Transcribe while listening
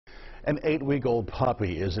An 8-week-old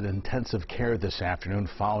puppy is in intensive care this afternoon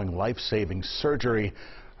following life-saving surgery.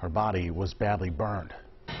 Her body was badly burned.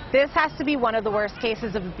 This has to be one of the worst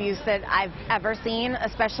cases of abuse that I've ever seen,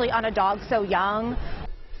 especially on a dog so young.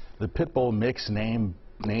 The pitbull mix named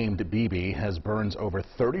Bebe has burns over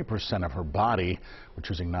 30% of her body. We're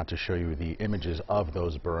choosing not to show you the images of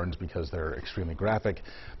those burns because they're extremely graphic.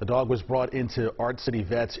 The dog was brought into Art City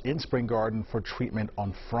Vets in Spring Garden for treatment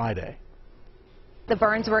on Friday. The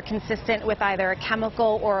burns were consistent with either a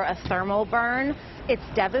chemical or a thermal burn. It's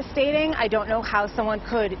devastating. I don't know how someone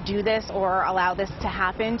could do this or allow this to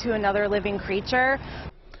happen to another living creature.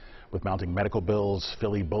 With mounting medical bills,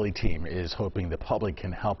 Philly Bully Team is hoping the public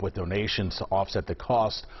can help with donations to offset the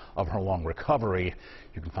cost of her long recovery.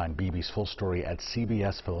 You can find Bebe's full story at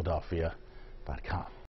cbsphiladelphia.com.